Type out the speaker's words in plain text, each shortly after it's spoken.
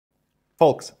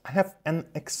Folks, I have an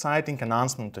exciting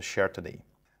announcement to share today.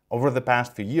 Over the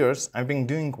past few years, I've been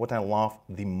doing what I love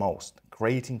the most,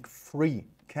 creating free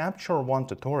Capture One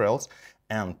tutorials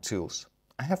and tools.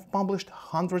 I have published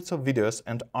hundreds of videos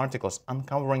and articles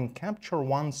uncovering Capture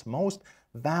One's most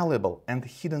valuable and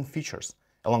hidden features.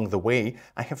 Along the way,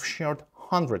 I have shared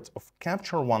hundreds of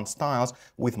Capture One styles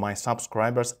with my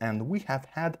subscribers, and we have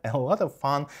had a lot of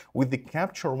fun with the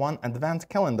Capture One Advent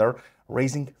Calendar,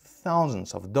 raising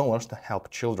thousands of dollars to help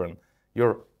children.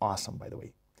 You're awesome, by the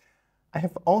way. I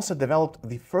have also developed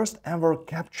the first ever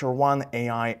Capture One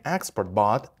AI expert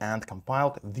bot and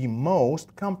compiled the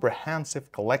most comprehensive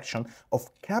collection of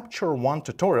Capture One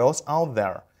tutorials out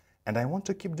there. And I want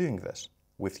to keep doing this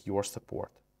with your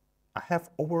support. I have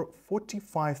over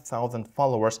 45,000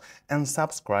 followers and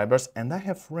subscribers, and I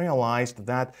have realized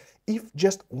that if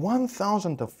just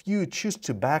 1,000 of you choose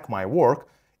to back my work,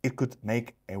 it could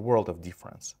make a world of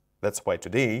difference. That's why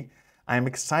today I am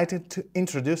excited to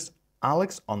introduce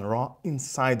AlexOnRAW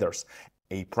Insiders,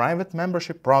 a private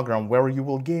membership program where you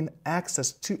will gain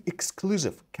access to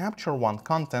exclusive Capture One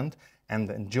content and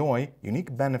enjoy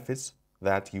unique benefits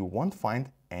that you won't find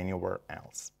anywhere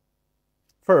else.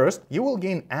 First, you will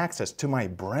gain access to my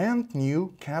brand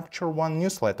new Capture One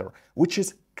newsletter, which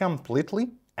is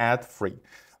completely ad-free.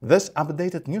 This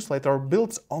updated newsletter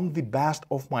builds on the best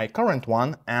of my current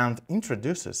one and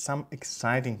introduces some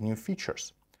exciting new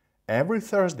features. Every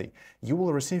Thursday, you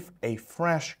will receive a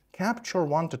fresh Capture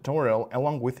One tutorial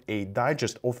along with a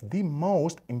digest of the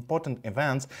most important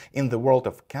events in the world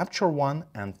of Capture One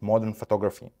and modern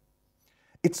photography.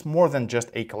 It's more than just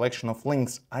a collection of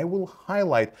links. I will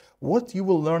highlight what you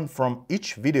will learn from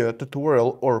each video,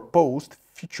 tutorial, or post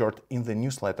featured in the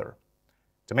newsletter.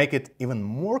 To make it even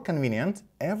more convenient,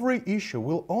 every issue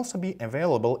will also be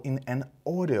available in an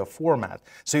audio format,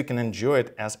 so you can enjoy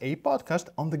it as a podcast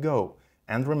on the go.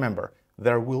 And remember,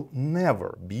 there will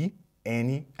never be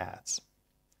any ads.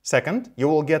 Second, you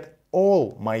will get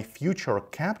all my future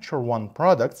Capture One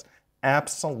products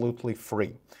absolutely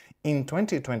free. In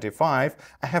 2025,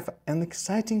 I have an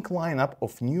exciting lineup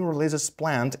of new releases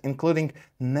planned, including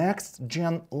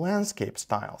next-gen landscape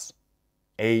styles,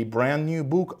 a brand new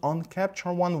book on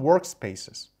Capture One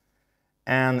workspaces,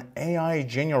 an AI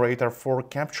generator for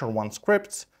Capture One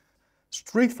scripts,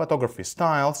 street photography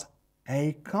styles,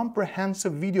 a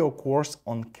comprehensive video course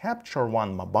on Capture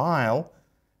One mobile,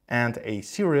 and a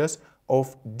series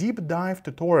of deep dive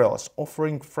tutorials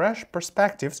offering fresh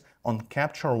perspectives on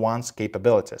Capture One's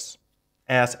capabilities.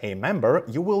 As a member,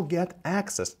 you will get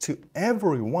access to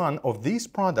every one of these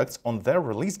products on their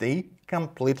release day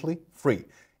completely free.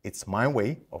 It's my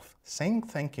way of saying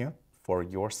thank you for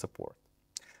your support.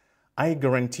 I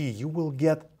guarantee you will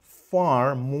get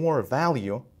far more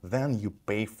value than you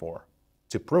pay for.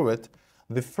 To prove it,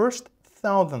 the first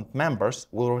 1,000 members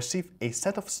will receive a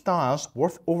set of styles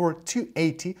worth over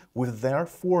 $280 with their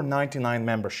 $499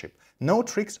 membership. No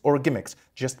tricks or gimmicks,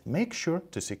 just make sure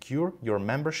to secure your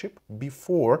membership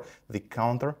before the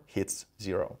counter hits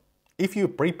zero. If you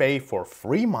prepay for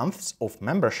 3 months of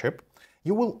membership,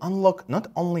 you will unlock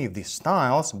not only the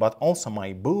styles, but also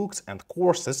my books and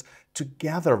courses,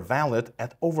 together valued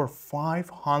at over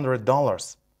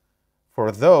 $500.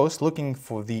 For those looking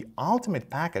for the ultimate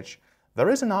package, there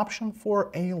is an option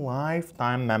for a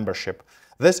lifetime membership.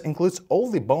 This includes all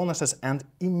the bonuses and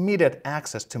immediate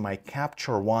access to my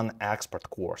Capture One expert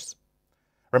course.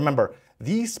 Remember,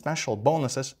 these special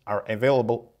bonuses are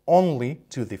available only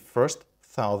to the first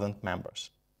 1,000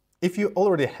 members. If you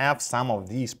already have some of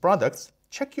these products,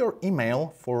 check your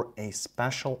email for a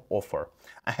special offer.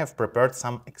 I have prepared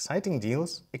some exciting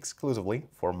deals exclusively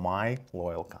for my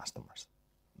loyal customers.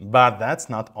 But that's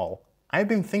not all. I've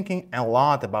been thinking a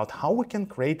lot about how we can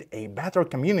create a better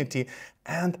community,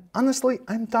 and honestly,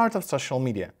 I'm tired of social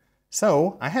media.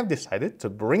 So I have decided to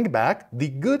bring back the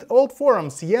good old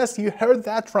forums. Yes, you heard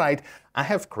that right. I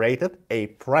have created a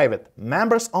private,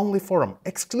 members-only forum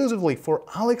exclusively for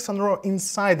AlexOnRAW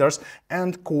Insiders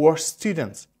and course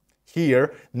students.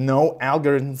 Here, no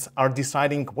algorithms are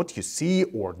deciding what you see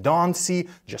or don't see,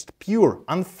 just pure,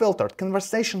 unfiltered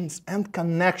conversations and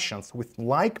connections with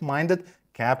like-minded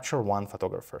Capture One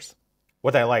photographers.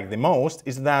 What I like the most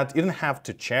is that you don't have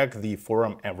to check the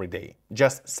forum every day.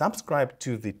 Just subscribe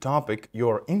to the topic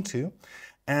you're into,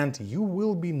 and you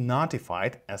will be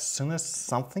notified as soon as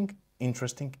something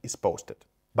interesting is posted.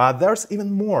 But there's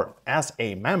even more. As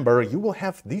a member, you will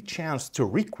have the chance to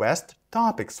request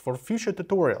topics for future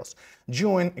tutorials,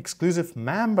 join exclusive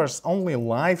members-only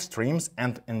live streams,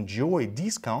 and enjoy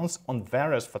discounts on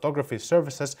various photography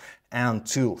services and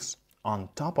tools. On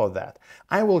top of that,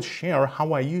 I will share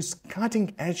how I use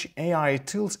cutting-edge AI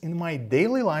tools in my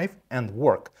daily life and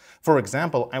work. For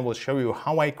example, I will show you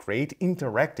how I create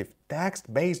interactive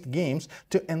text-based games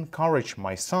to encourage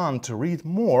my son to read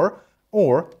more,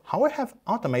 or how I have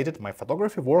automated my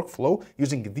photography workflow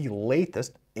using the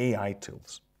latest AI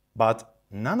tools. But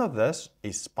none of this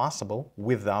is possible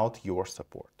without your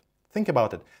support. Think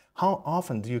about it. How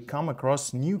often do you come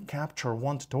across new Capture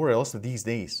One tutorials these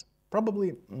days?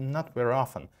 Probably not very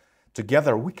often.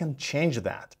 Together we can change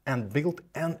that and build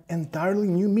an entirely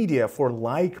new media for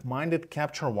like-minded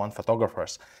Capture One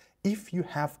photographers. If you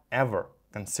have ever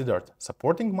considered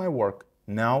supporting my work,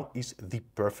 now is the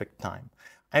perfect time.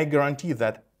 I guarantee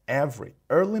that every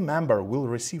early member will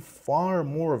receive far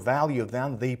more value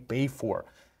than they pay for.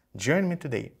 Join me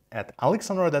today at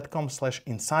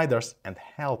alexonraw.com/insiders and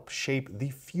help shape the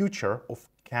future of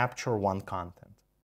Capture One content.